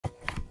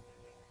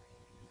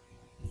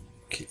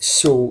Okay,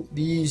 so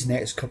these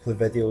next couple of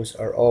videos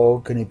are all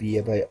going to be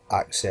about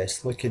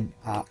Access, looking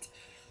at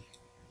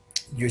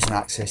using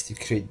Access to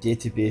create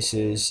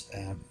databases,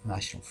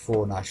 National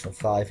 4, National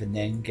 5, and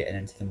then getting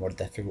into the more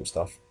difficult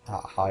stuff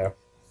at higher.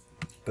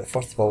 But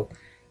first of all,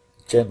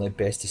 generally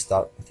best to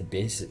start with the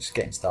basics,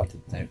 getting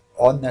started. Now,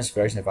 on this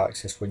version of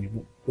Access, when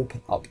you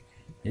open up,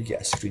 you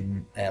get a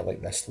screen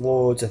like this,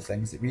 loads of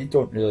things that we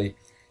don't really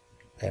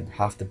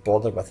have to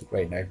bother with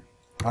right now.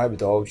 I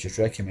would always just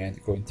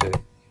recommend going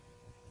to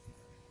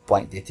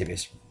blank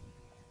database.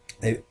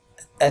 Now,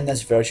 in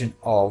this version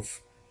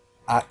of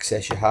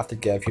Access, you have to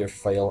give your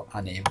file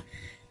a name.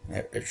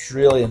 Now, it's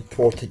really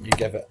important you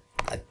give it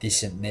a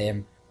decent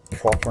name,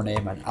 proper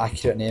name, an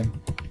accurate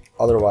name.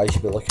 Otherwise,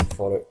 you'll be looking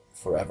for it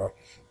forever.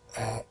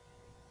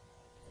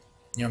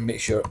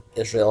 Make sure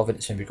it's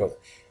relevant. So you've got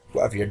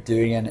whatever you're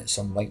doing in it,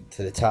 some link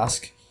to the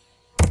task.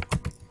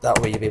 That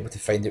way, you'll be able to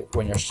find it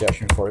when you're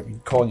searching for it. You're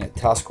calling it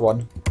task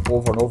 1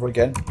 over and over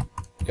again.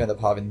 You end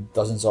up having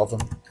dozens of them,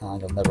 and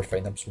you'll never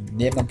find them. So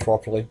name them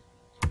properly.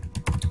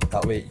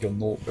 That way, you'll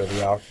know where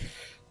they are.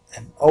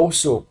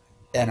 Also,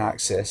 in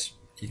Access,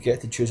 you get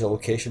to choose a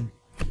location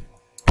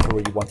for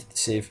where you want it to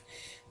save.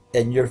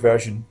 In your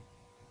version,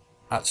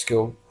 at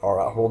school or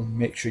at home,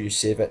 make sure you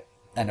save it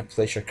in a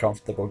place you're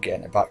comfortable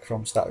getting it back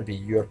from. So that would be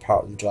your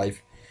part of the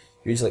drive,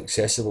 usually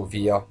accessible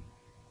via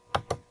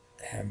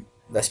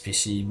this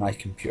PC, my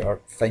computer.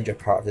 Find your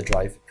part of the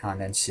drive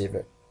and then save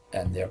it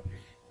in there.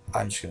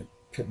 I'm just going to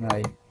put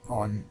mine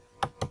on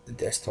the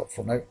desktop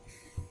for now.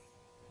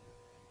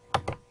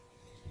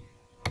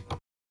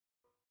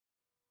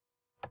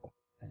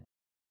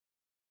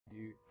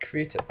 You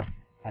create it,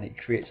 and it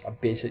creates a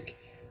basic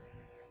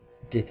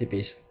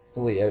database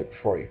layout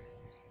for you.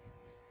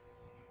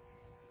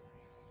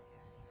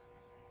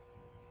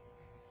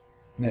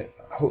 Now,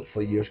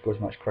 hopefully yours goes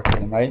much quicker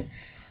than mine.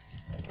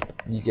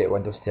 When you get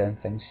Windows 10,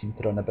 things seem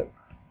to run a bit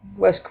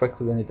less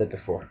quickly than they did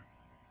before.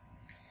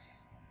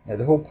 Now,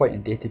 the whole point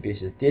in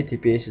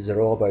databases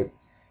are all about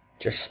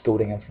just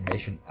storing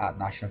information at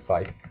National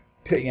 5,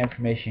 putting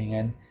information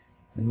in,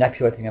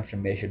 manipulating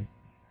information,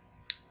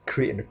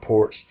 creating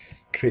reports,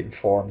 creating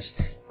forms,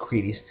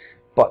 queries.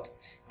 But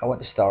I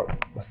want to start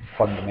with the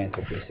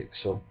fundamental basics.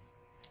 So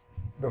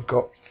we've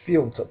got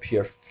fields up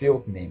here,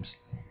 field names,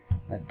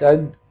 and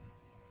down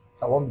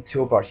along the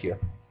toolbar here,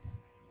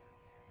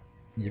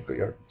 you've got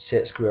your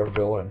set, square,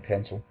 ruler, and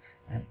pencil.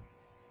 And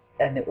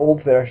in the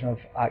old version of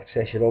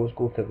Access, you'd always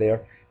go to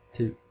there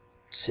to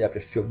set up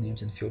your field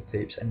names and field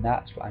types, and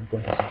that's what I'm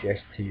going to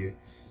suggest to you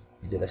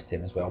you do this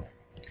time as well.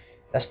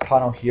 This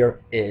panel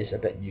here is a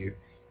bit new.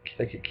 I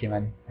think it came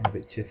in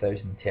about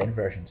 2010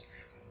 versions.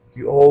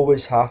 You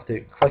always have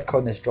to click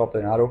on this drop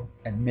down arrow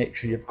and make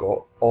sure you've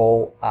got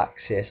all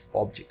Access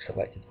objects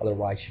selected,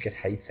 otherwise you could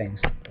hide things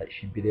that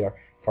should be there.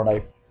 For now,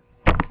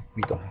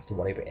 we don't have to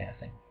worry about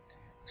anything.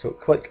 So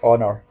click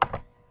on our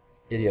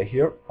area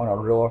here, on our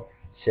ruler,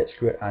 set,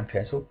 square and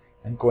pencil,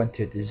 and go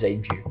into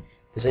design view.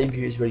 Design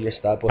view is where you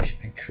establish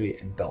and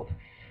create and build.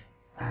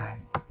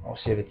 I'll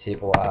save the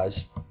table as,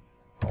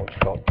 I'll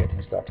just call it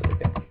getting started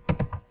again.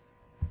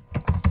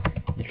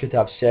 You could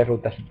have several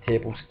different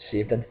tables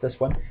saved into this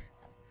one,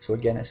 so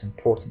again it's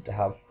important to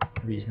have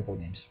reasonable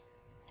names.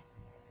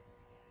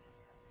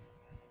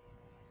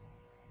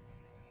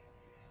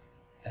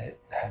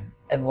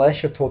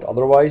 Unless you're told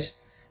otherwise,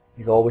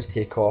 you'll always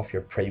take off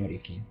your primary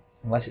key.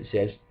 Unless it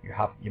says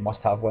you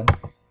must have one,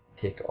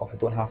 take it off. I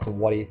don't have to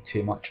worry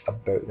too much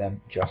about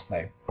them just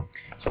now.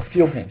 So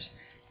field names.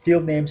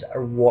 Field names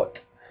are what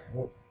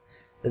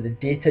the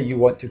data you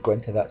want to go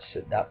into that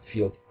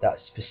field, that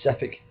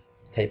specific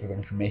type of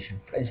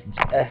information. For instance,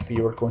 if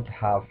you were going to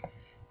have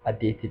a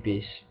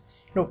database,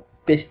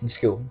 based in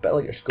school, a bit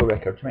like your school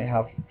records, you might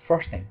have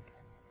first name.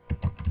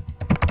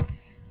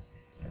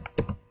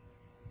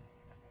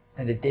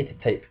 And the data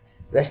type,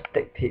 this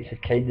dictates the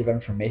kind of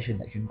information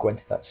that can go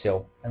into that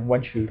cell. And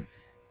once you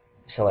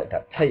select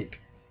that type,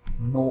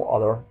 no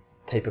other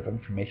type of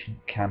information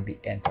can be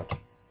entered.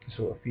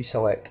 So if we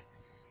select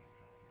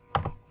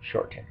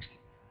short text,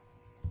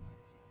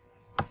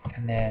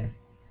 and then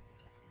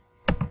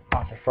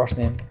after first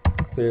name,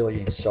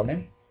 clearly in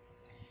surname,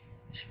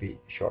 it should be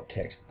short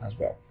text as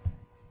well.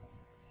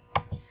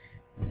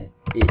 And then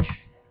age,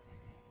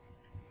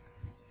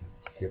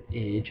 your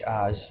age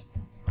as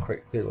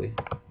quite clearly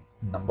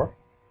number.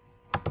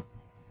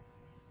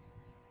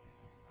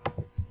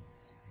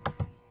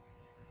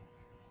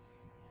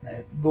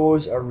 Now,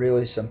 those are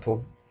really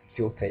simple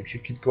field types. You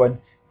could go in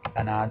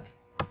and add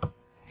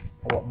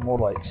a lot more,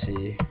 like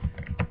say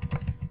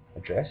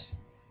address.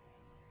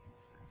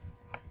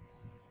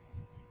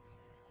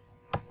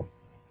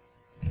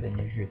 Then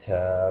you could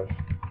have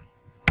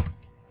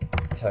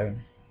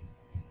town,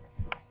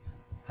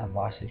 and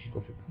lastly you could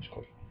go for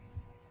postcode.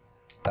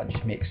 That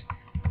just makes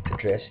the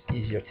address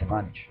easier to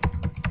manage.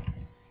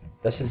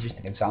 This is just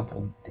an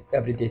example.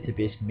 Every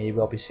database may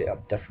well be set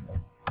up differently.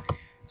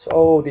 So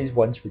all these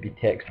ones would be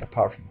text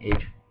apart from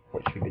age,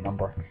 which would be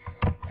number.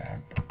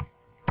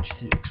 Just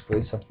to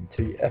explain something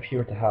to you, if you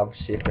were to have,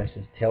 say for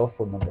instance,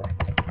 telephone number,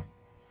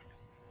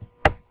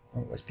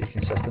 Oh, let's be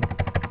consistent.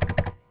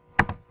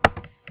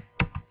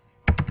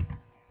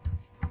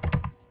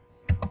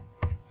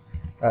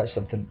 That's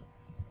something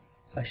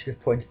I should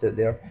have pointed out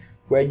there.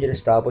 When you're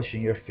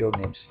establishing your field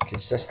names,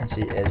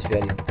 consistency is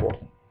very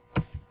important.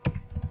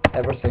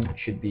 Everything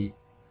should be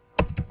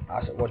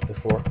as it was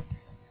before.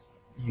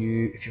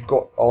 If you've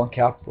got all in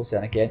capitals,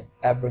 then again,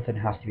 everything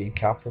has to be in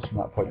capitals from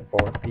that point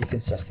forward. Be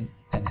consistent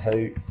in how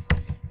you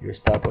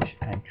establish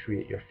and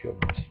create your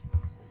field names.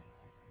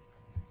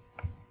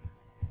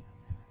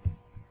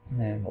 And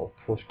then we'll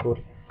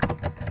postcode.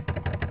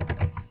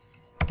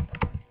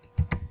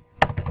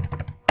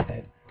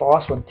 The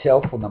last one,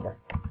 telephone number.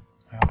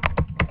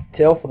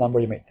 Telephone number,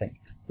 you might think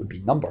would be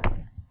number,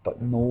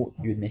 but no,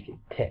 you'd make it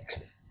text,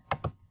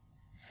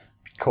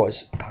 because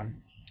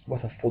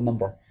with a phone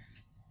number,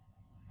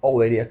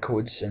 all area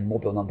codes and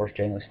mobile numbers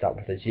generally start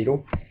with a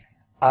 0.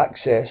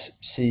 Access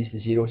sees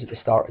the zeros at the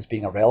start as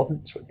being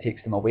irrelevant, so it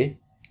takes them away.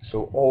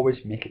 So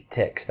always make it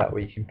text, that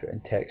way you can put in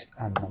text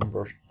and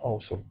numbers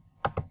also.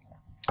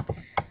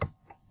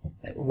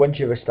 Once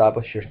you've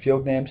established your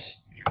field names,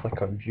 you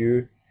click on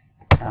View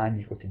and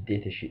you go to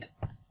Datasheet.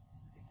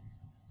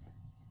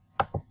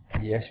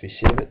 Yes, we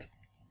save it,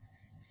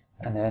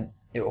 and then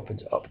it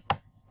opens up,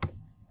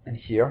 and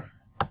here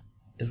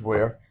is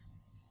where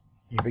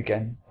you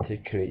begin to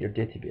create your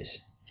database.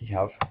 You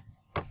have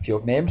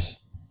field names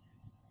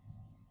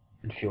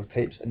and field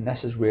types, and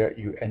this is where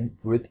you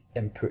would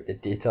input the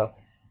data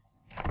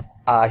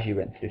as you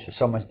went through. So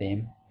someone's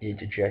name,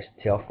 age, address,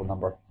 telephone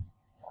number,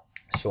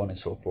 so on and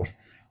so forth.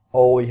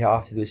 All you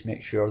have to do is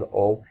make sure that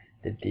all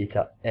the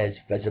data is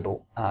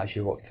visible as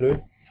you walk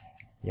through.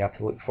 You have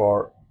to look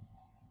for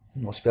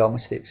no spelling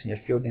mistakes in your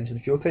field names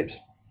and field types.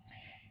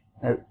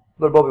 Now,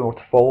 there will be more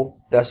to follow.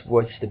 This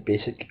was just the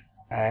basic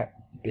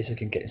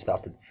in getting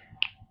started.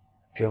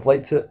 If you have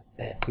liked it,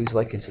 please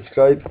like and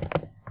subscribe.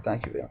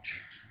 Thank you very much.